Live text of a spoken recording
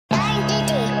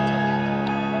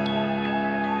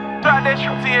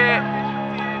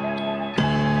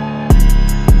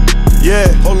Yeah,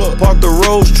 hold up, park the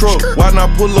Rose truck. Why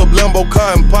not pull up Lambo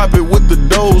car and pop it with the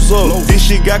doors up? This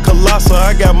shit got colossal,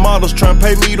 I got models tryna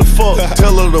pay me the fuck.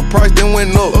 Tell her the price then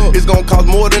went up, it's gon' cost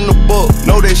more than the buck.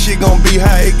 Know that shit gon' be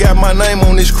high, it got my name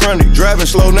on this chronic. Driving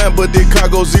slow now, but this car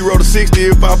go 0 to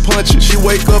 60 if I punch it. She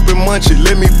wake up and munch it,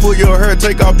 let me pull your hair,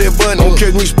 take off that button. Don't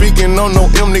catch me speaking on no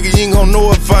M, nigga, you ain't gon'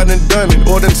 know if I done done it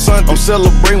or done something. I'm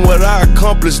celebrating what I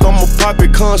accomplished, I'ma pop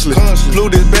it constantly. Flew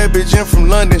this bad bitch in from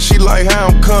London, she like how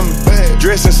I'm coming.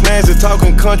 Dressing snazzy,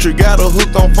 talking country, got her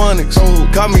hooked on phonics.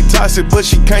 Call me toxic, but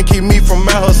she can't keep me from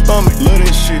out her stomach. Love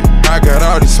that shit. I got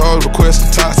all these hoes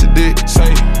requesting toxic dick.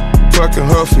 Fucking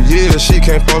her for years, she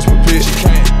can't post my pic.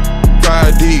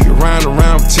 5D,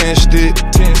 around 10 stick.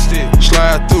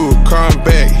 Slide through a car and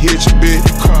back, hit your bitch.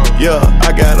 Yeah,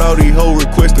 I got all these hoes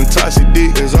requesting toxic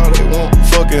dick. That's all they want.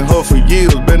 Fucking her for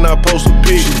years, better not post a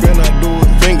pic. She better not do it.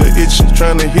 Finger itching,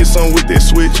 tryna hit something with that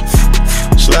switch.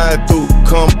 Slide through,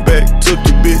 come back, took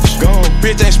your bitch. Gone.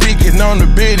 Bitch ain't speaking on the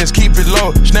business, keep it low.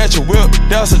 Snatch a whip,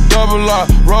 that's a double R.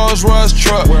 Rolls Royce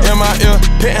truck, in my ear,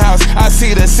 penthouse. I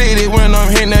see the city when I'm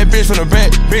hitting that bitch from the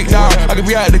back. Big dog, I could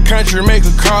be out the country, make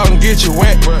a call and get you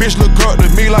wet. Bitch look up to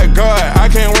me like God, I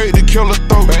can't wait to kill a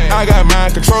throat. I got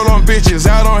mind control on bitches,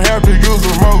 I don't have to use the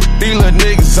remote. These little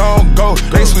niggas on go,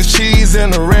 they switch cheese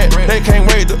in the rat. They can't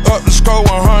wait to up the score,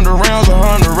 100 rounds,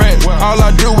 100 rats. All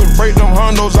I do is break them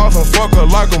hundos off and fuck her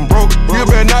like I'm broke. You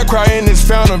better not cry in this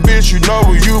fountain, bitch, you know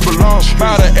where you belong.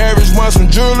 By the average month some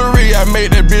jewelry, I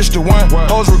made that bitch the one.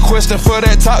 Hoes requesting for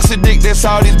that toxic dick, that's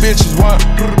all these bitches want.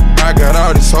 I got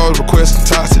all these hoes requesting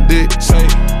toxic dick.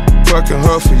 Fucking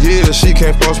her for years, she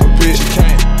can't post my pic.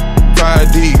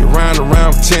 5D,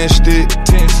 around 10 stick.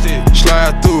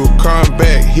 Slide through a car and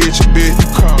back, hit your bitch.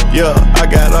 Yeah, I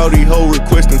got all these hoes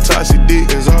requesting toxic dick.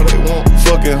 That's all they want.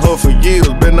 Fucking her for years,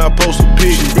 better not post a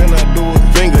pic. She better not do it.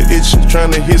 Finger itching,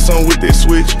 tryna hit something with that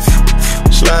switch.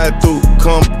 Slide through,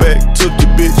 come back, took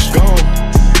your bitch. Gone.